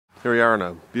Here we are on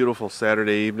a beautiful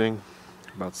Saturday evening,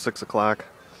 about 6 o'clock,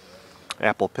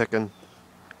 apple picking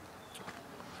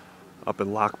up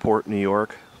in Lockport, New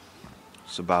York.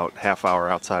 It's about half hour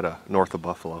outside of north of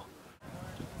Buffalo.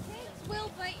 Pigs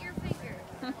will bite your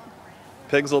finger.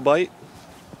 Pigs will bite?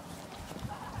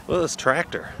 Look at this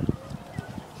tractor.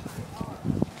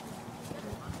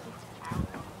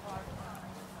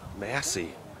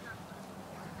 Massey.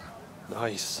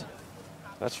 Nice.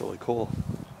 That's really cool.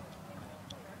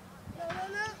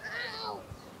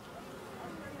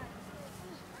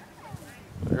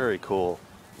 Very cool.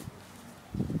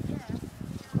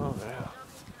 Oh yeah.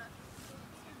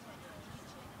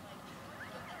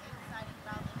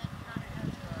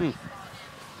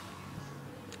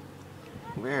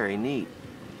 Very neat.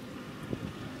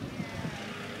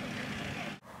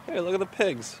 Hey, look at the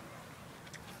pigs.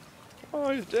 Oh,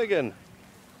 he's digging.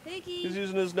 Piggy. He's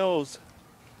using his nose.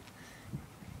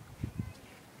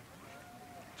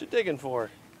 What you digging for?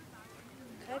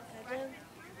 Can I pet them?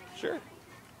 Sure.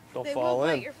 Don't They fall will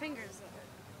in. bite your fingers.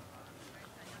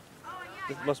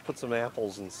 It must put some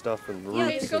apples and stuff and Yeah,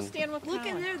 roots. go and stand with Look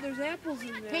in there, there's apples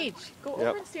in there. Paige, go Yep.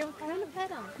 over and stand with. I want to pet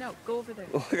them. No, go over there.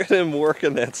 Look at him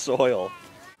working that soil.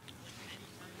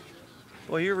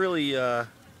 Boy, you're really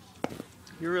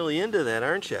into that,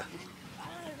 aren't you?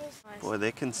 Boy,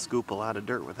 they can scoop a lot of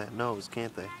dirt with that nose,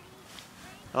 can't they?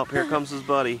 Oh, here comes his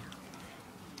buddy.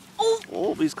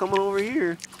 Oh, he's coming over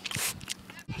here.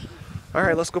 All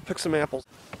right, let's go pick some apples.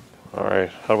 All right,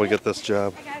 how do we get this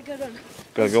job? I got a good one.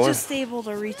 Got it going? Just able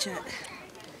to reach it.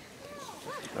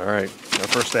 All right, our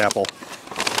first apple.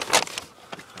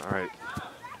 All right.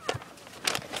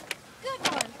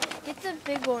 Good one. Get the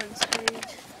big ones,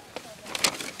 Paige.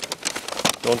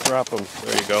 Don't drop them.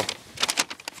 There you go.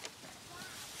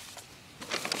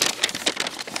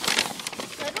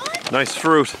 Good one? Nice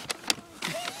fruit.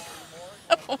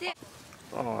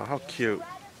 Oh, how cute.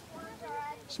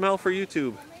 Smell for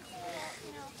YouTube.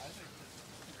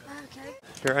 Okay.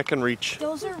 Here, I can reach.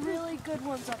 Those are really good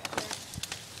ones up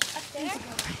there.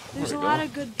 There's There a we lot go.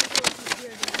 of good big ones up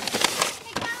here.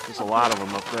 There's a lot of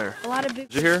them up there. A lot of big.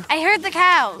 Did you hear? I heard the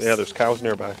cows. Yeah, there's cows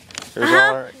nearby. Here's all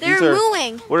our, They're these are,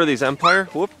 mooing. What are these, Empire?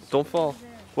 Whoop, don't fall.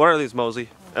 What are these, Mosey?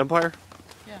 Empire?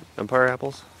 Yeah. Empire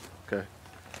apples? Okay.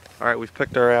 All right, we've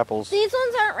picked our apples. These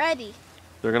ones aren't ready.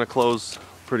 They're gonna close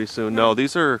pretty soon. No,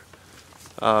 these are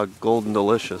Golden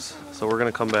Delicious. So we're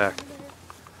gonna come back.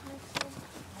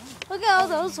 Look at all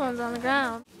those ones on the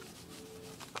ground.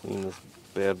 Clean this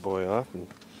bad boy off and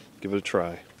give it a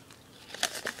try.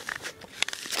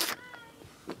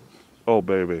 Oh,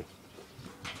 baby.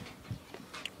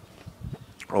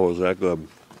 Oh, is that good?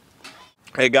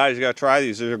 Hey guys, you gotta try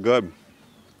these. These are good.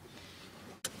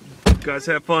 You guys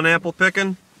have fun apple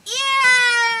picking?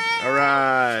 Yeah! All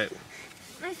right.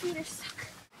 My feet are stuck.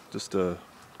 Just a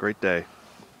great day.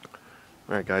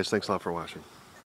 All right, guys. Thanks a lot for watching.